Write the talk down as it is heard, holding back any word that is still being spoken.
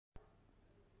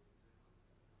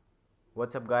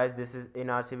What's up guys, this is in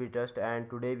RCB Trust and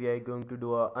today we are going to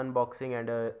do a unboxing and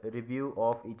a review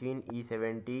of Eachine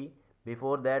E70.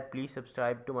 Before that, please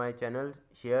subscribe to my channel,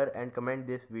 share and comment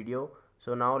this video.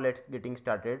 So now let's getting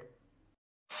started.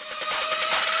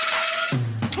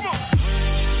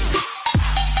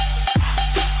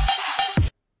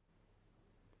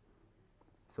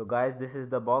 So guys, this is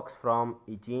the box from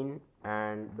Eachine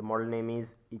and the model name is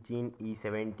Eachine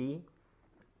E70.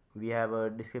 We have a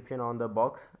description on the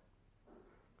box,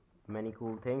 many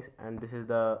cool things, and this is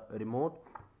the remote.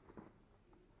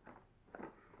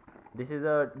 This is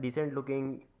a decent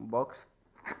looking box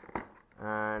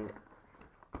and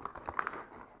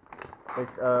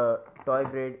it's a toy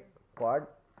grade quad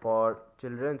for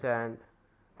children and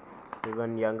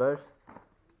even younger.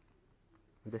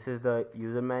 This is the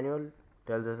user manual,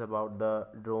 tells us about the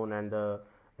drone and the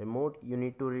remote. You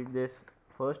need to read this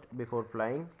first before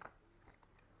flying.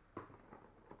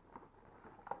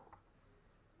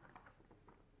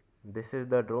 This is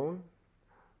the drone.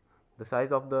 The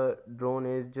size of the drone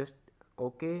is just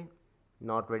okay,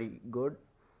 not very good,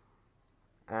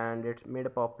 and it's made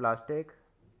up of plastic.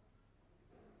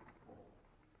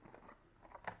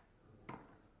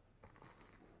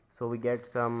 So we get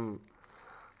some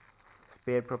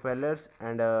spare propellers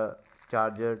and a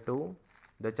charger too.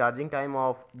 The charging time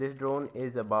of this drone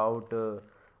is about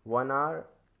 1 hour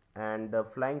and the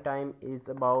flying time is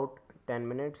about 10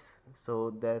 minutes,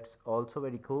 so that's also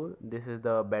very cool. This is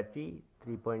the battery,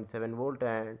 3.7 volt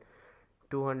and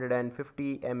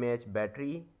 250 mAh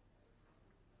battery.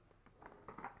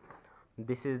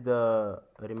 This is the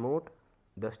remote.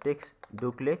 The sticks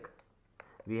do click.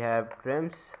 We have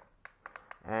trims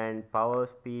and power,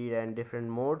 speed and different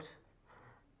modes.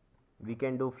 We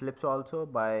can do flips also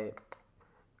by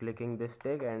clicking this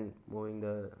stick and moving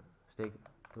the stick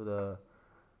to the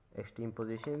extreme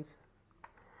positions.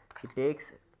 It takes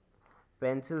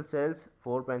pencil cells,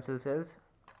 4 pencil cells.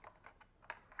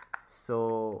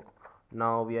 So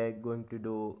now we are going to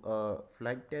do a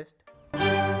flight test.